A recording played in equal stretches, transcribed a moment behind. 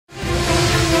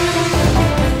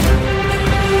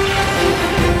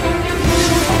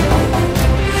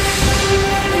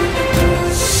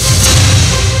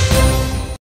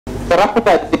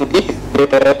Africa is indeed the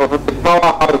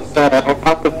powerhouse of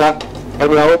Africa,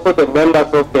 and we are also the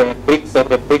members of the BRICS and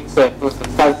the BRICS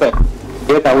Consulate,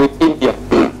 together with India.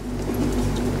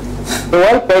 The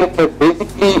World Bank has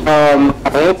basically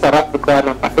ranked South Africa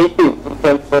number 18 in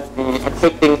terms of the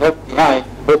accepting FDI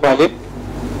globally.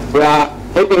 We are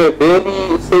having a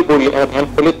very stable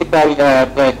and political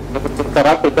South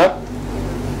Africa.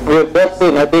 We have just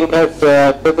seen, I think, as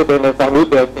President has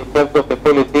alluded in terms of the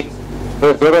politics,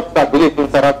 there's a lot of stability in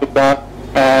South Africa.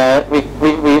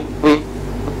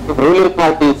 The ruling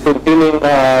party is continuing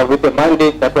with the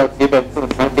mandate that was given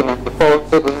since 1994.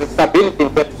 So there is stability in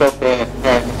terms of the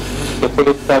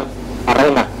political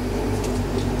arena.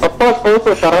 Of course,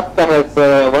 also South Africa has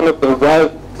one of the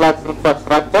world-class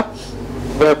infrastructure.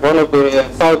 We have one of the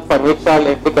sound financial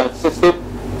and legal system.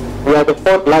 We are the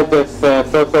fourth largest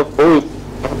source of gold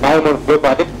and diamonds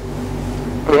globally.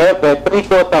 We have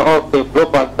 3/4 of the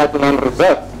global platinum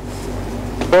reserve.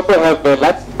 We also have a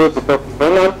large deposit of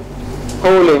uranium,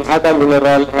 coal and other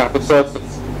mineral resources.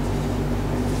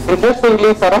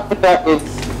 Interestingly, South Africa is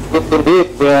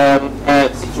indeed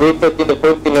situated in the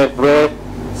continent where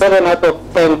 7 out of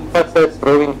 10 fastest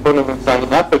growing economies are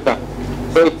in Africa.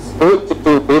 So it's good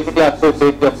to basically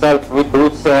associate yourself with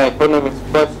those economies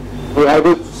because we are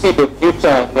able to see the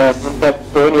future in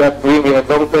terms when you are doing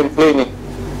long-term planning.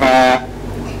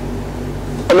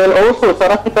 And then also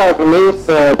South Africa remains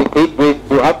the gateway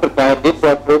to Africa, and this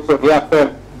was also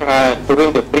reaffirmed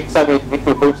during the BRICS summit which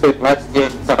we hosted last year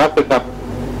in South Africa.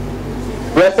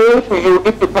 We are saying to you,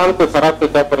 if you come to South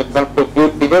Africa, for example,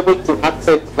 you'll be able to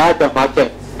access larger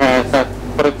markets.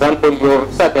 For example, you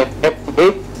SADC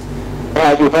FTA,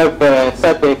 you have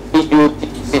SADC EU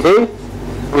TPCA,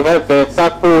 you have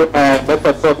SACO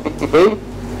Microsoft PTA,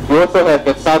 you also have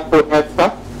the SACO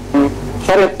EFTA.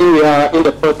 Currently, we are in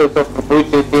the process of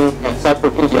negotiating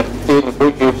SACO India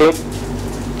negotiation.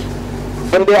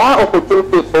 And there are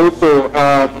opportunities also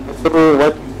through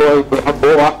what we call the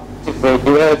AGOA, which is the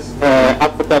US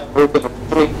Africa Growth and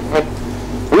Opportunity Act,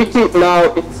 which is now,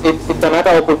 it's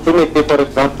another opportunity, for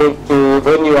example, to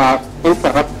when you are in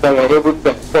South Africa, you are able to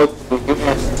export to the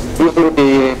US using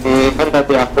under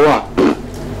the AGOA.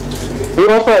 We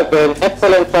also have an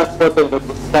excellent transport and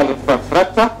logistical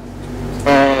infrastructure,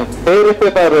 very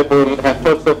favorable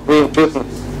cost of doing business.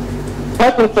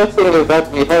 Quite interesting is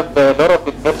that we have a lot of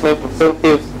investment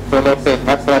incentives, so let's say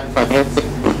abstract financing.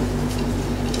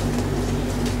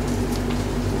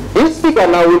 This figure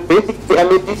now will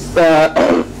basically, this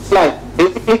slide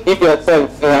basically give you a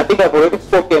sense. I think I've already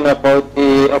spoken about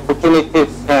the opportunities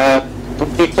in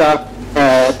future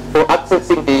for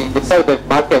accessing the SADC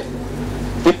market.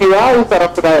 If you are in South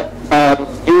Africa,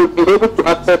 you will be able to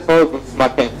access all these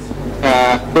markets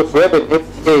because we have an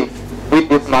FTA with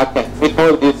this market, with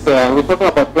all this, we're talking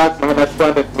about plus minus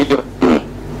 200 million.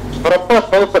 But of course,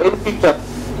 also in future,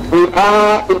 we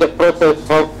are in the process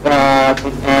of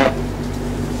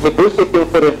negotiating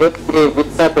for an FTA with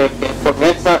SADC,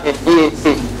 COMESA and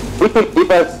EAC, which will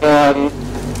give us a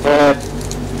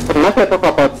market of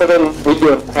about 7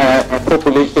 million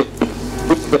population,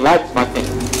 which is a large market.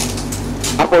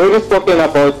 I've already spoken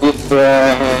about these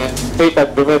trade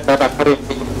agreements that are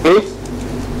currently in place.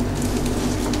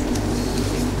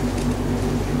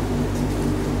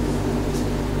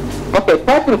 Okay,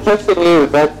 quite interestingly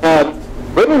is that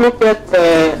when we look at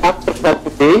Africa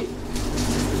today,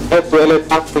 as well as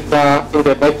Africa in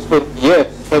the next 20 years,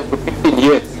 10 to 15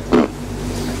 years,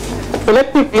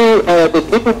 collectively the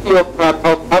GDP of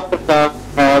Africa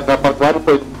is about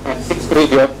 1.6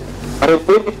 trillion, but in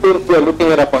 2020 we are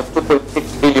looking at about 2.6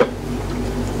 billion.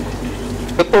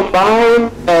 The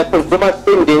combined consumer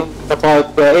spending is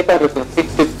about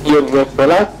 860 billion US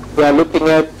dollars. We are looking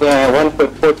at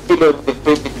 1.4 trillion in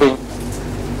 2020.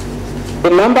 The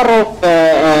number of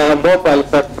mobile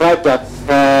subscribers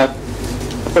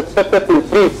is expected to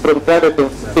increase from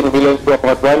 316 million to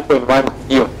about 1.1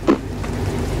 billion.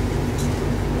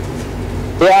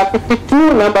 There are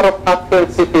 52 number of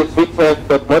African cities which have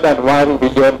got more than 1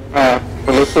 million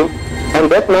population,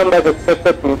 and that number is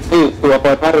expected to increase to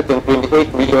about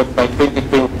 128 million by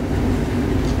 2020.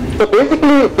 So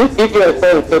basically, this gives you a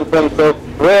sense in terms of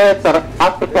where South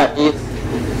Africa is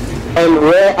and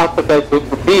where Africa is going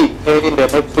to be in the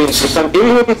next 20 years. I'm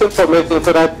giving you this information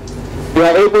so that you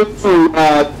are able to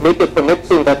make a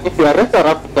connection that if you are in South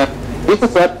Africa, this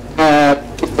is what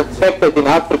is expected in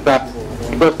Africa,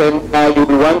 because then you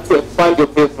will want to expand your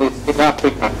business in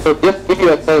Africa. So just give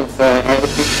you a sense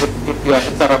if you are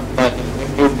in South Africa,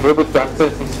 if you'll be able to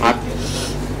access this market.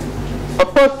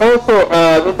 Of course, also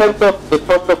in terms of the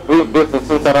cost of doing business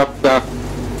in South Africa,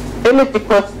 energy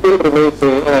cost still remains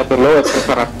the lowest in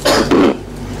South Africa.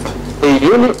 the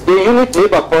unit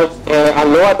labor costs are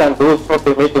lower than those of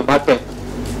the major market.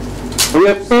 We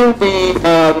have seen the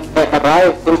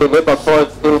rise in the labor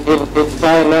costs in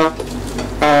China,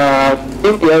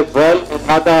 India as well, and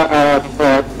other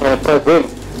Brazil.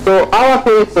 So our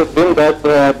case has been that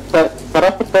South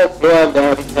Africa's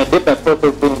labor cost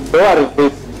has been lower in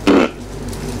this.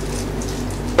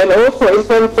 And also in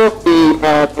terms of the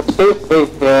exchange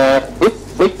rate, this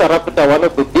makes South Africa one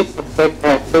of the least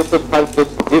expensive countries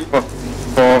to live for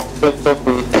terms of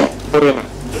the foreigners.